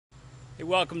Hey,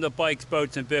 welcome to Bikes,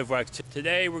 Boats, and Bivouacs.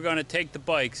 Today we're going to take the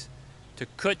bikes to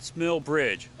Kutz Mill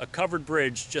Bridge, a covered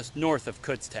bridge just north of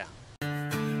Kutztown.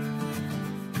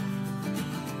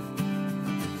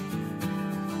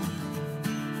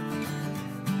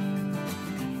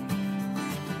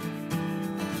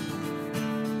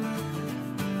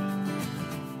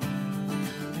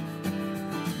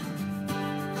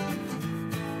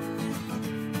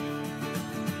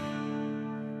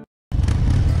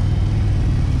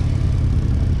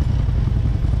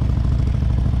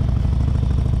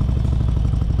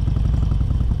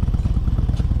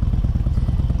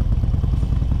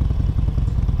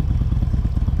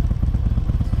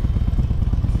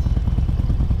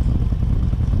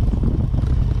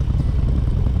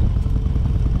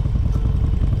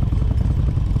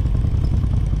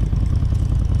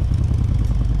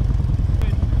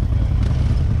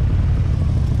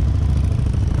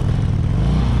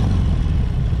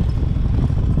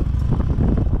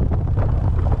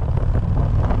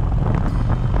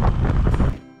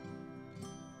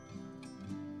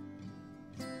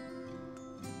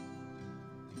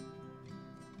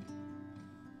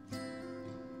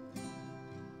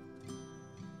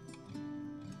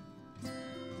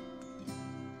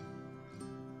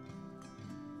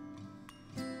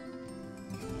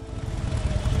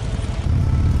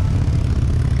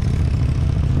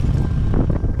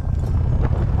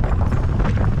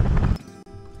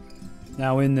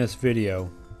 Now in this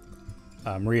video,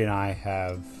 Marie and I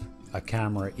have a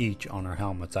camera each on our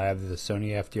helmets. I have the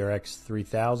Sony FDRX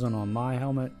 3000 on my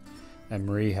helmet, and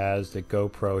Marie has the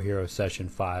GoPro Hero Session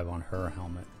 5 on her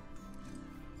helmet.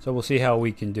 So we'll see how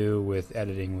we can do with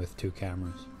editing with two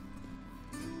cameras.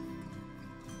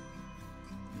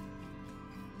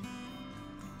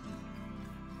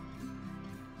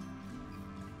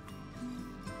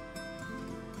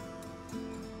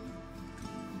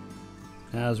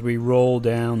 As we roll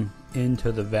down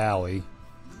into the valley,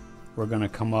 we're going to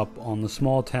come up on the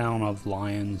small town of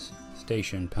Lyons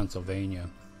Station, Pennsylvania.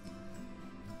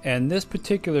 And this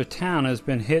particular town has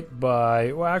been hit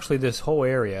by, well, actually this whole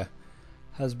area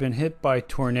has been hit by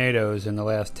tornadoes in the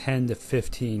last 10 to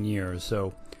 15 years.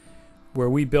 So where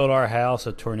we built our house,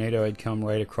 a tornado had come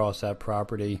right across that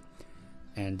property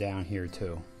and down here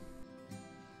too.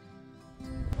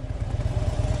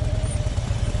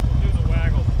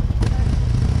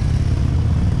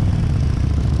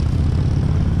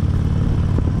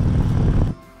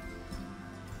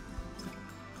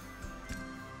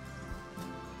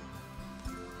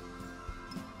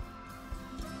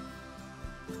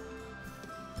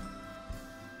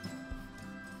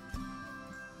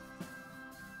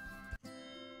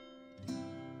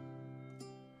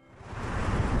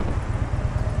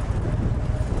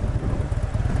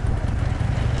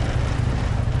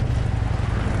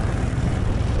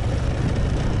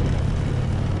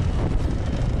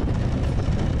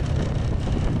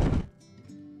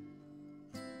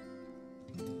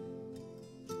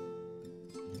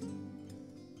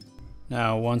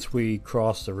 Now, once we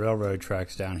cross the railroad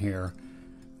tracks down here,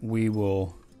 we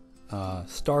will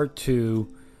start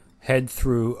to head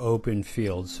through open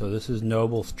fields. So this is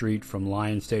Noble Street from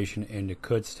Lyon Station into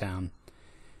Kutztown.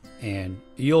 And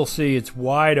you'll see it's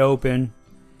wide open.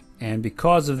 And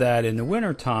because of that, in the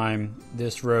wintertime,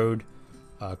 this road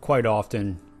quite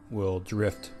often will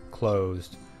drift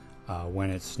closed when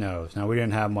it snows. Now, we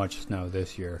didn't have much snow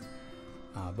this year.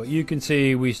 But you can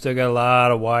see we still got a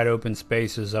lot of wide open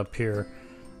spaces up here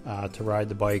to ride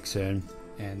the bikes in.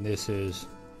 And this is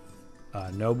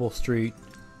Noble Street,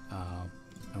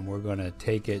 and we're going to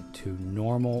take it to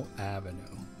Normal Avenue.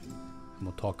 And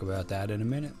we'll talk about that in a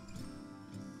minute.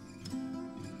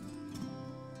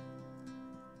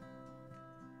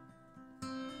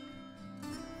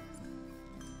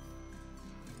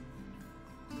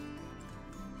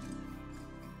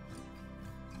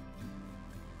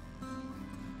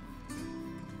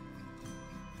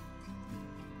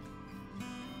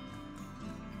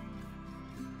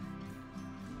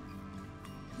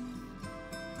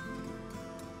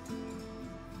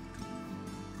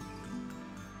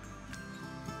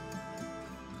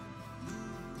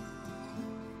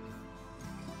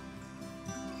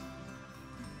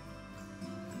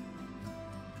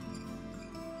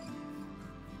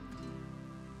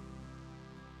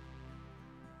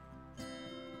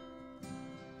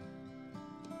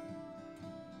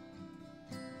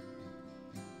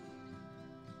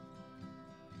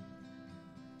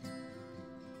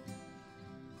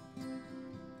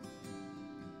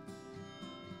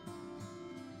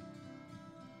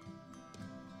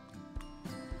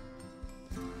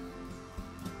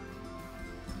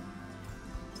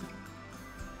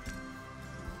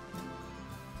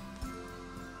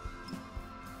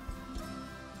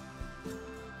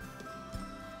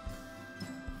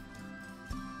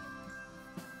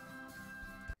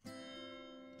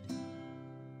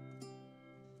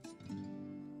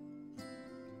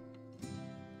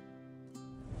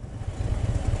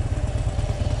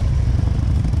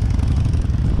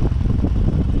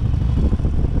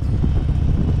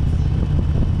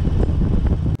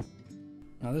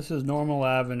 this is Normal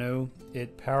Avenue.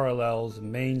 It parallels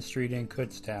Main Street in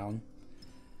Kutztown,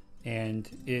 and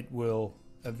it will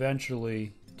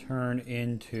eventually turn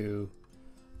into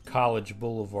College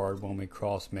Boulevard when we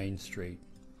cross Main Street.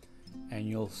 And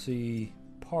you'll see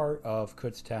part of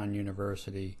Kutztown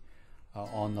University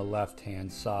on the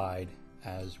left-hand side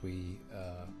as we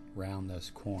round this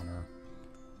corner.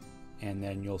 And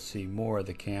then you'll see more of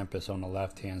the campus on the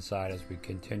left-hand side as we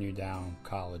continue down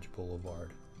College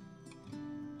Boulevard.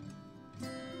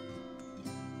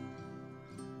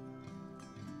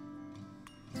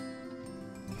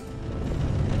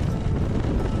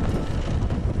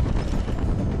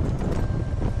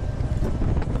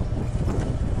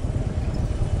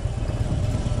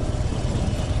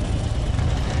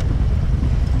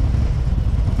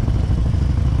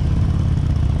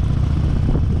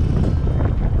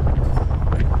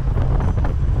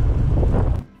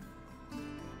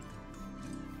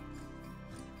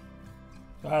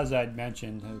 As I'd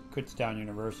mentioned, Kutztown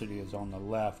University is on the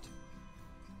left,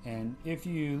 and if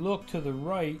you look to the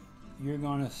right, you're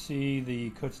going to see the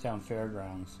Kutztown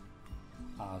Fairgrounds.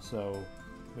 So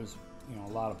there's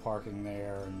a lot of parking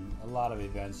there and a lot of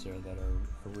events there that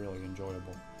are really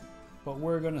enjoyable. But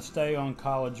we're going to stay on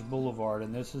College Boulevard,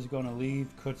 and this is going to leave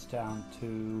Kutztown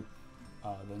to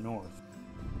the north.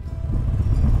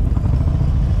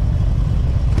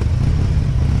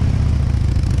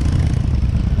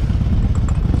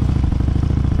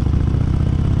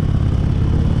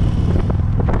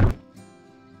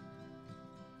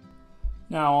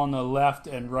 Now on the left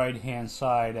and right hand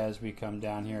side as we come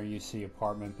down here, you see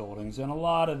apartment buildings, and a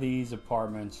lot of these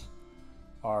apartments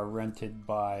are rented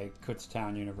by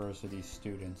Kutztown University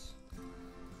students.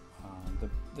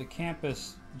 The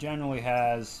campus generally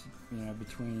has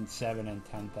between 7,000 and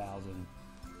 10,000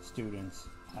 students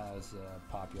as a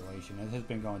population. It has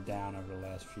been going down over the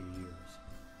last few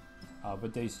years,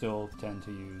 but they still tend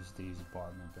to use these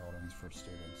apartment buildings for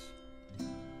students.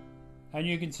 And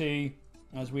you can see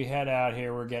as we head out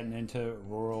here, we're getting into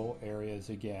rural areas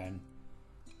again,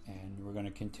 and we're going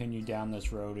to continue down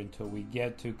this road until we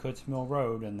get to Kutz Mill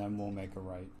Road, and then we'll make a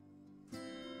right.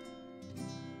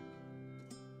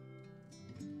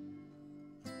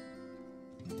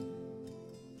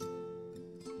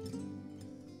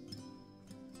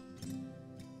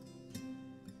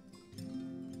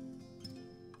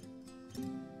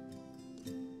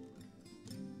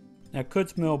 Now,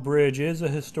 Kutz Mill Bridge is a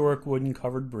historic wooden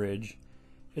covered bridge.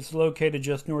 It's located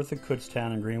just north of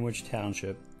Kutztown in Greenwich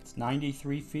Township. It's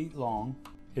 93 feet long.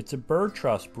 It's a bird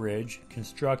truss bridge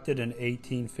constructed in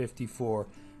 1854,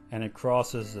 and it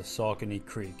crosses the Saucony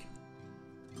Creek.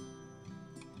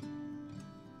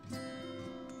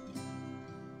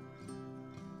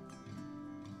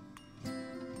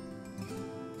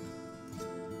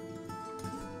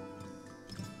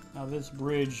 Now this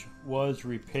bridge was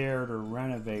repaired or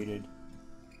renovated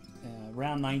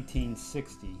around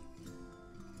 1960.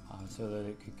 So that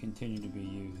it could continue to be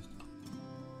used.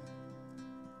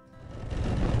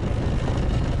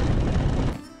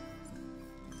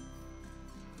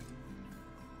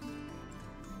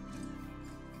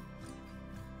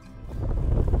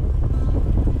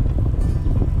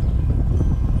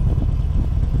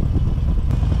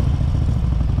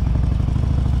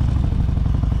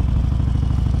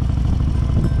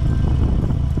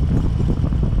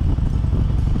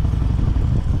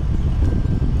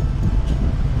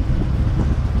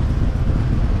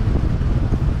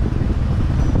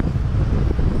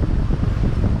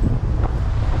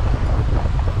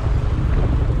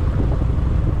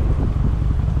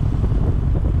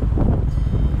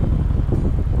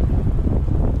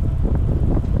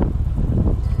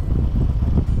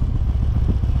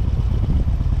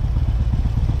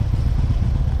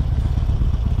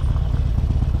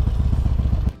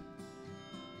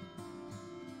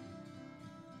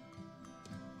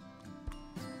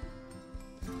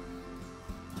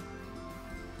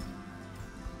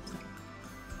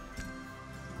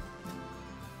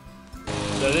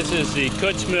 So this is the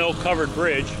Kutz Mill Covered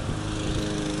Bridge.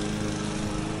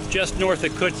 It's just north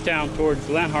of Kutztown towards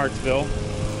Glenhartsville.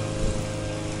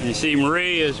 And you see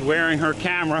Marie is wearing her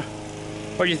camera.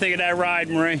 What do you think of that ride,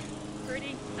 Marie?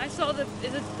 Pretty. I saw is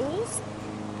it bulls?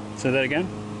 Say that again?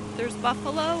 There's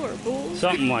buffalo or bulls?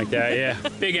 Something like that, yeah.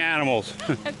 Big animals.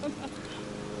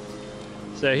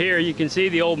 So here you can see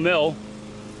the old mill,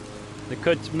 the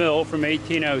Kutz Mill from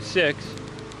 1806.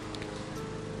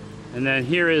 And then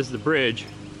here is the bridge.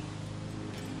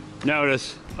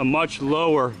 Notice a much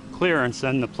lower clearance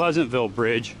than the Pleasantville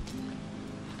Bridge.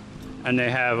 And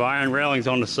they have iron railings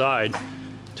on the side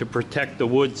to protect the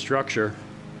wood structure.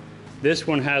 This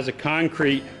one has a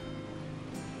concrete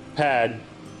pad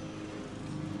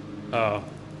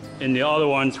In the other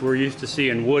ones, we're used to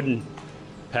seeing wooden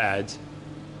pads.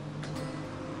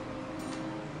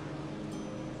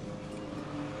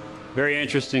 Very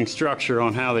interesting structure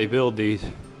on how they build these.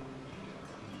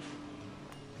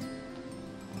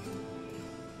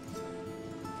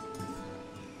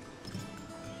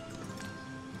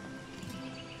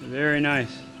 Very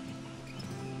nice.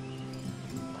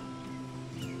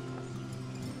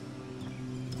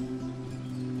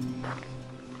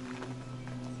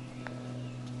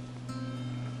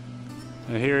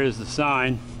 Now here is the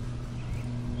sign.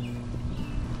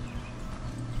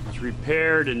 It's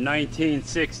repaired in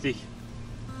 1960.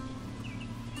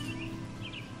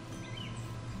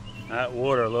 That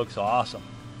water looks awesome.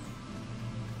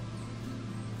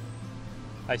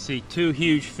 I see two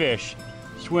huge fish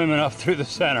swimming up through the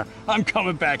center. I'm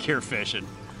coming back here fishing.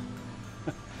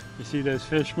 You see those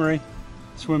fish, Marie?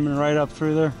 Swimming right up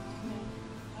through there.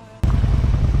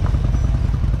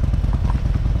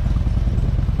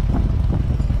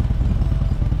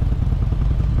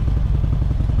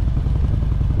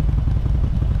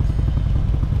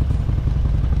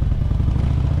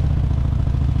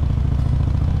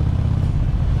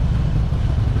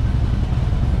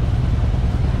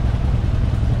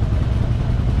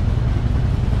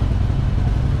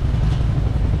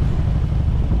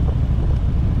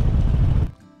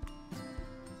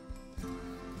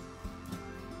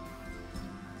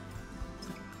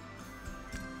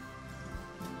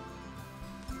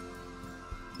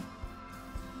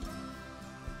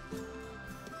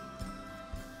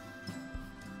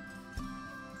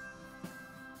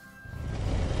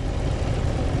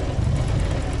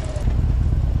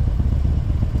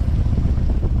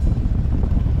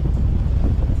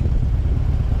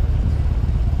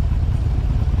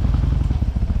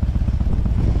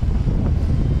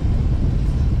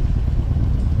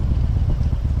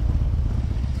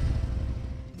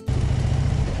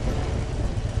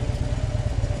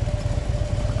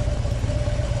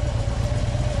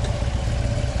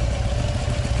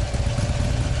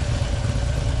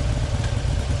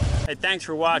 Hey, thanks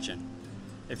for watching.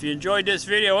 If you enjoyed this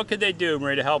video, what could they do,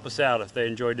 Marie, to help us out if they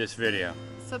enjoyed this video?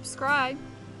 Subscribe.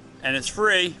 And it's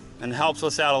free and helps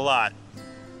us out a lot.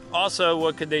 Also,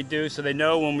 what could they do so they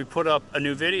know when we put up a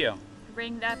new video?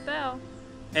 Ring that bell.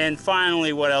 And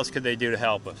finally, what else could they do to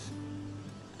help us?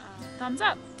 Thumbs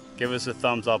up. Give us a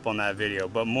thumbs up on that video.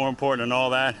 But more important than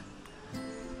all that,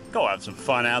 go have some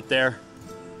fun out there.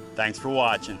 Thanks for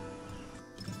watching.